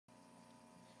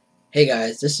Hey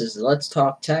guys, this is Let's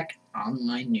Talk Tech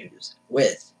Online News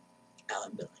with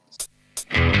Alan Billings.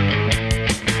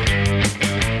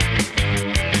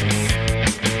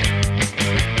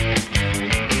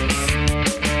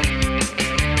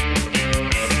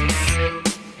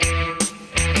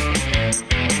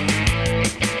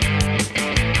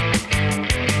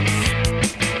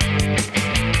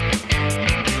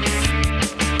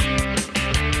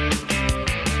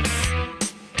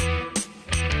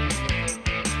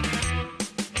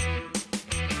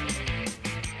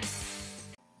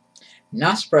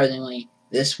 Not surprisingly,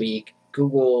 this week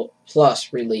Google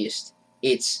Plus released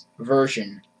its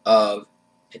version of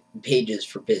Pages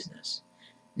for Business.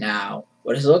 Now,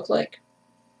 what does it look like?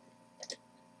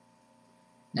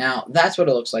 Now, that's what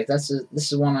it looks like. This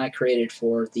is one I created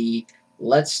for the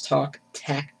Let's Talk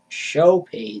Tech show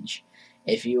page.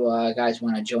 If you guys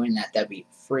want to join that, that'd be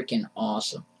freaking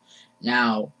awesome.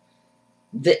 Now,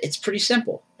 it's pretty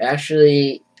simple. It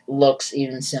actually looks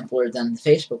even simpler than the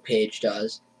Facebook page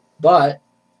does, but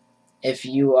if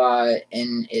you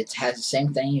and it has the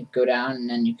same thing, you go down and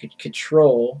then you could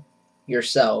control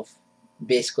yourself.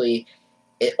 Basically,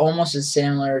 it almost is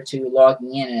similar to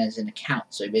logging in as an account.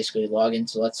 So you basically log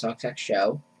into Let's Talk Tech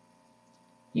Show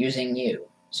using you.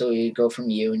 So you go from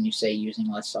you and you say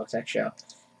using Let's Talk Tech Show.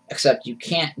 Except you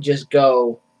can't just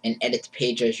go and edit the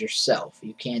page as yourself.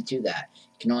 You can't do that.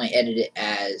 You can only edit it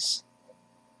as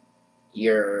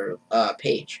your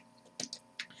page.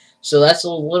 So that's a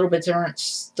little bit different.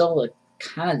 Still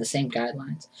kind of the same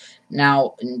guidelines.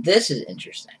 Now, and this is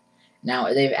interesting.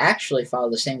 Now, they've actually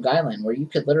followed the same guideline where you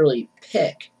could literally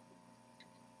pick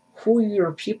who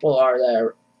your people are that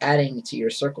are adding to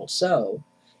your circle. So,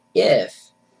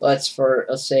 if let's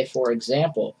say for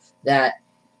example that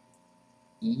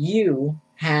you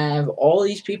have all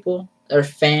these people that are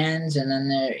fans, and then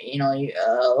they're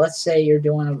let's say you're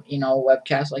doing a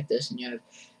webcast like this, and you have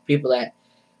people that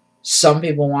some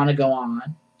people want to go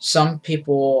on. Some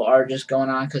people are just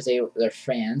going on because they're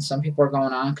fans. Some people are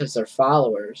going on because they're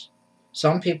followers.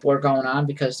 Some people are going on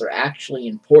because they're actually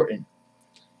important.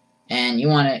 And you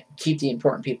want to keep the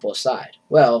important people aside.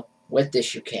 Well, with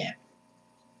this you can.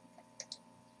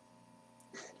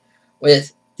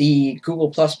 With the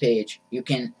Google Plus page, you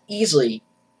can easily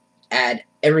add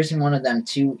every single one of them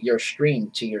to your stream,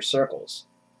 to your circles.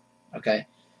 Okay?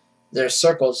 There's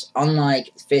circles,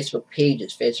 unlike Facebook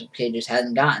pages. Facebook pages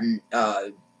hasn't gotten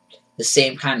the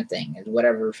same kind of thing as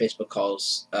whatever Facebook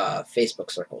calls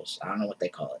Facebook circles. I don't know what they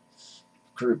call it.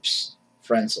 Groups,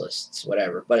 friends lists,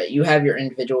 whatever. But you have your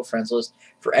individual friends list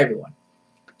for everyone.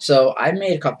 So I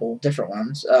made a couple different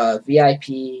ones.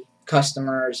 VIP,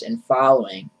 customers, and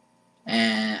following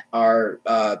and are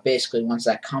basically ones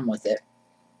that come with it.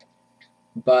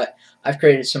 But I've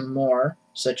created some more,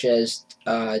 such as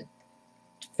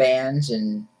fans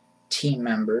and team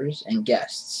members and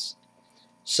guests.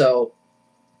 So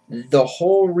the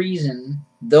whole reason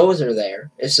those are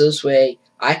there is so this way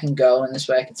I can go, and this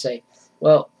way I can say,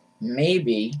 well,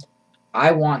 maybe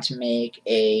I want to make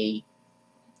a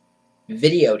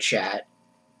video chat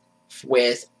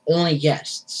with only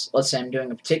guests. Let's say I'm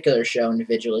doing a particular show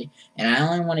individually, and I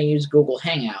only want to use Google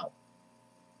Hangout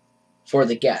for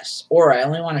the guests. Or I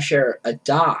only want to share a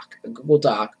Google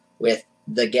Doc with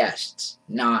the guests,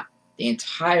 not the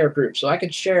entire group. So I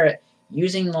could share it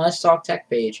using the Let's Talk Tech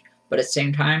page, but at the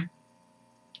same time,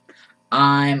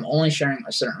 I'm only sharing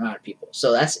a certain amount of people.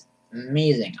 So that's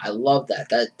amazing. I love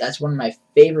that. That's one of my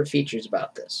favorite features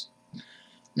about this.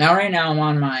 Now, right now, I'm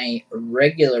on my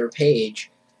regular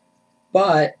page,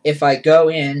 but if I go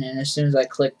in, and as soon as I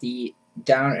click the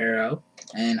down arrow,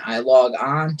 and I log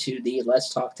on to the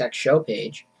Let's Talk Tech show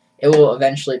page, it will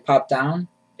eventually pop down.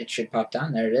 It should pop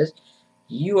down. There it is.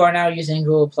 You are now using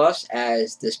Google Plus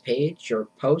as this page. Your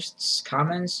posts,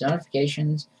 comments,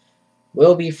 notifications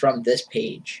will be from this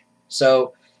page.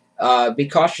 So be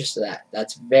cautious of that.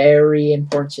 That's very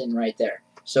important right there.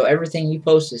 So everything you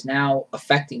post is now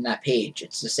affecting that page.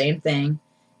 It's the same thing.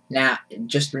 Now,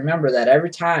 just remember that every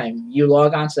time you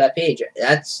log onto that page,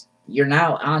 you're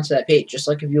now onto that page, just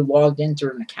like if you logged in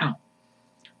through an account.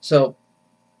 So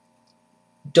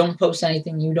don't post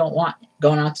anything you don't want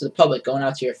going out to the public, going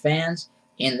out to your fans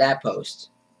in that post.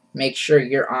 Make sure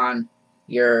you're on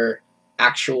your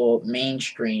actual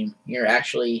mainstream, your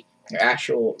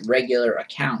actual regular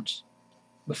account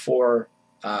before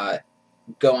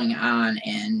going on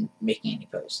and making any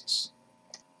posts.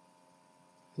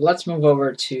 Let's move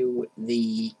over to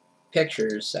the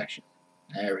pictures section.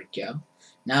 There we go.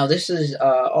 Now this is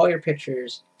all your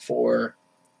pictures for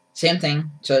same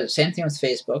thing. So same thing with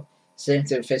Facebook. Same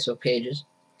thing with Facebook pages.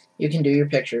 You can do your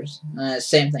pictures.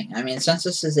 Same thing. I mean, since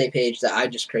this is a page that I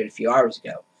just created a few hours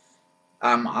ago,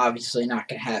 I'm obviously not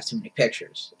going to have too many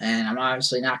pictures, and I'm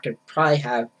obviously not going to probably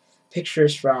have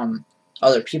pictures from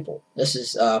other people. This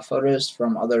is photos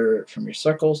from your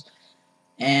circles,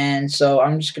 and so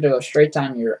I'm just going to go straight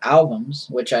down your albums,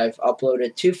 which I've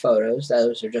uploaded 2 photos.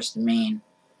 Those are just the main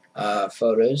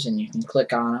photos, and you can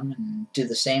click on them and do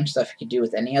the same stuff you could do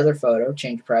with any other photo,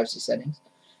 change privacy settings,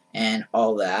 and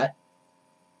all that.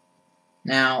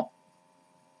 Now,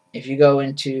 if you go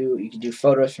into, you can do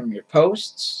photos from your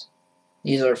posts.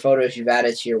 These are photos you've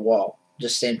added to your wall.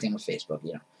 Just same thing with Facebook,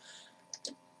 you know.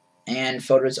 And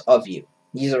photos of you.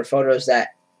 These are photos that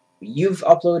you've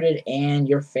uploaded and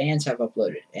your fans have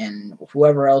uploaded, and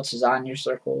whoever else is on your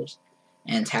circles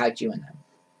and tagged you in them.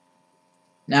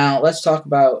 Now, let's talk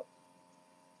about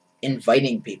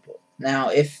inviting people. Now,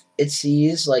 if it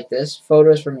sees like this,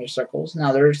 photos from your circles,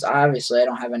 now there's obviously, I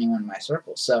don't have anyone in my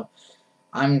circles, so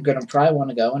I'm going to probably want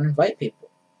to go and invite people.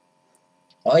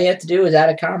 All you have to do is add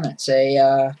a comment. Say,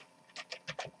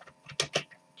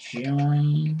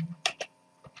 join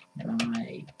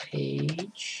my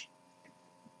page.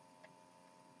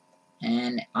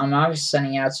 And I'm obviously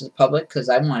sending it out to the public because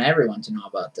I want everyone to know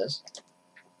about this.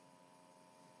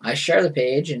 I share the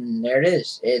page, and there it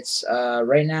is. It's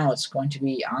right now it's going to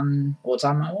be on, well, it's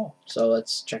on my wall. So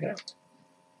let's check it out.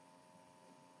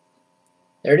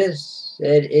 There it is.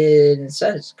 It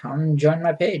says, come join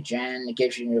my page, and it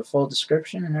gives you a full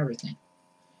description and everything.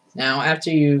 Now, after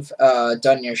you've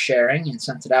done your sharing and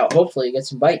sent it out, hopefully you get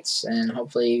some bites, and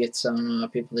hopefully you get some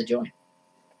people to join.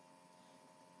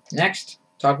 Next,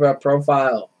 talk about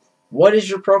profile. What does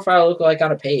your profile look like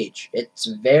on a page? It's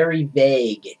very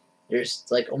vague. There's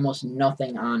like almost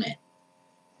nothing on it.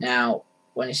 Now,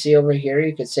 when you see over here,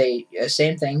 you could say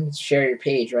same thing, share your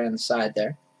page right on the side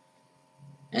there.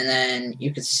 And then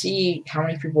you can see how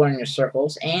many people are in your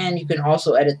circles, and you can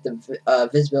also edit the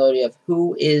visibility of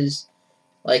who is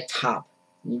like top.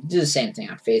 You do the same thing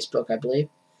on Facebook, I believe.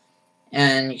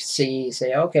 And you can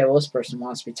say, okay, well, this person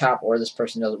wants to be top, or this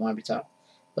person doesn't want to be top.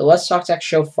 But Let's Talk Tech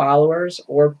show followers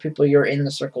or people you're in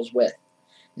the circles with.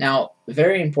 Now,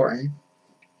 very important,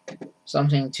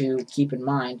 something to keep in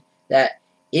mind, that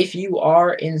if you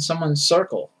are in someone's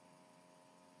circle,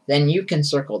 then you can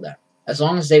circle them, as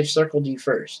long as they've circled you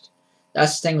first.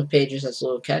 That's the thing with pages, that's a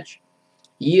little catch.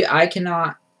 I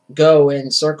cannot go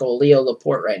and circle Leo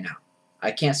Laporte right now.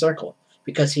 I can't circle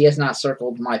because he has not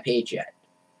circled my page yet.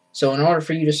 So in order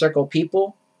for you to circle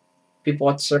people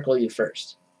have to circle you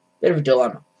first. Bit of a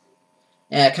dilemma.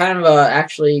 And it kind of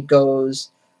actually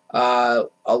goes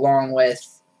along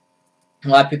with a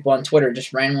lot of people on Twitter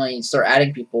just randomly start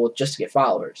adding people just to get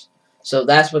followers. So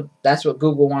that's what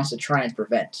Google wants to try and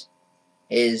prevent,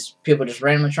 is people just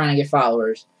randomly trying to get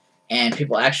followers, and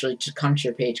people actually just come to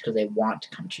your page because they want to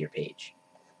come to your page.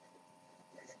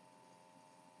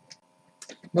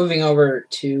 Moving over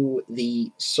to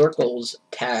the Circles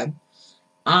tab.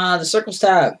 The Circles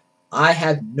tab, I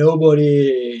have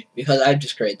nobody because I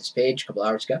just created this page a couple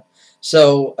hours ago.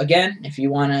 So again, if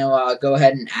you want to go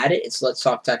ahead and add it, it's Let's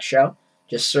Talk Tech Show.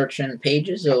 Just search in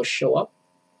pages, it'll show up.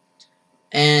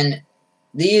 And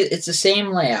it's the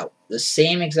same layout, the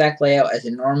same exact layout as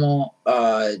a normal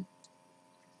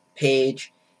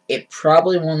page. It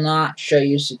probably will not show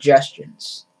you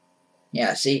suggestions.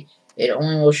 Yeah, see, it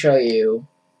only will show you,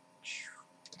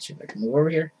 let's see if I can move over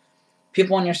here,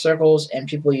 people in your circles and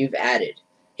people you've added.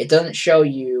 It doesn't show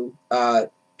you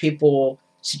people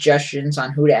suggestions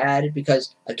on who to add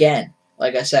because, again,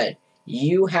 like I said,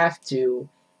 they have to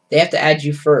add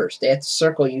you first. They have to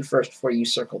circle you first before you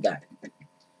circle them.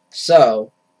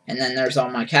 So, and then there's all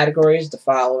my categories, the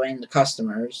following, the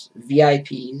customers,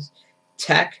 VIPs,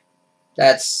 tech,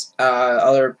 that's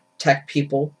other tech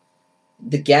people,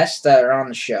 the guests that are on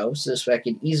the show, so this way I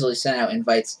can easily send out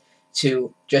invites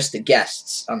to just the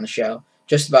guests on the show,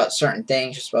 just about certain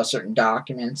things, just about certain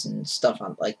documents and stuff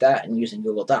like that, and using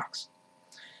Google Docs.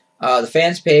 The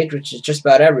fans page, which is just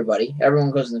about everybody.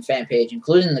 Everyone goes in the fan page,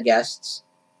 including the guests,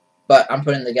 but I'm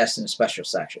putting the guests in a special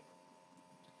section.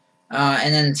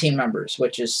 And then the team members,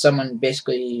 which is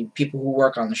basically people who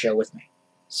work on the show with me.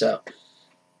 So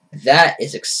that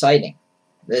is exciting.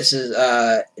 This is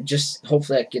just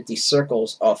hopefully I can get these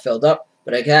circles all filled up,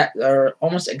 but they're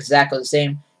almost exactly the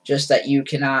same, just that you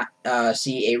cannot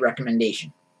see a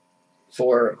recommendation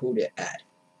for who to add.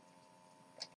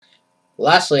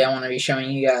 Lastly, I want to be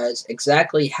showing you guys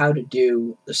exactly how to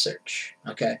do the search.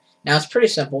 Okay, now it's pretty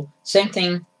simple, same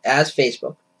thing as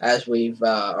Facebook, as we've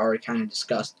already kind of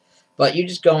discussed. But you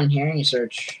just go in here and you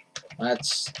search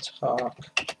Let's Talk.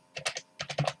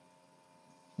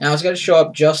 Now it's going to show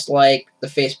up just like the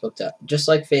Facebook does, just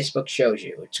like Facebook shows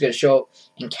you. It's going to show up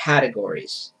in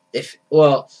categories.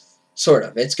 Sort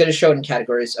of. It's going to show it in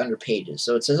categories under pages.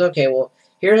 So it says, okay, well,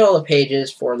 here's all the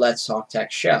pages for Let's Talk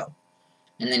Tech Show.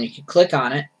 And then you can click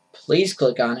on it. Please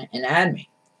click on it and add me.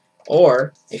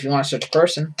 Or, if you want to search a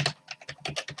person,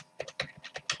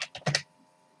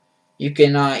 you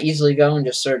can easily go and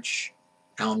just search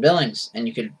Alan Billings, and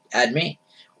you could add me.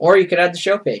 Or you could add the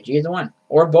show page, either one.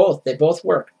 Or both. They both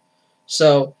work.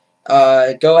 So,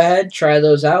 go ahead, try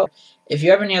those out. If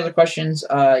you have any other questions,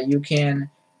 you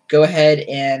can go ahead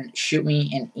and shoot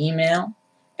me an email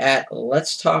at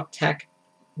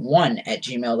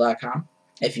letstalktech1@gmail.com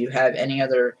if you have any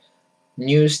other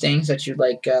news things that you'd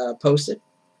like posted.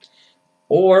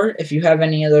 Or if you have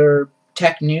any other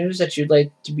tech news that you'd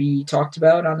like to be talked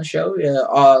about on the show,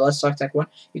 Let's Talk Tech 1.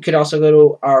 You could also go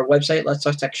to our website,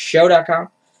 letstalktechshow.com.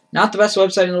 Not the best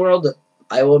website in the world,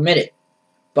 I will admit it.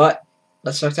 But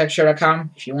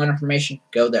letstalktechshow.com, if you want information,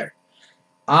 go there.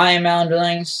 I am Alan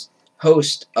Billings,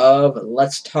 host of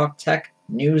Let's Talk Tech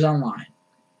News Online.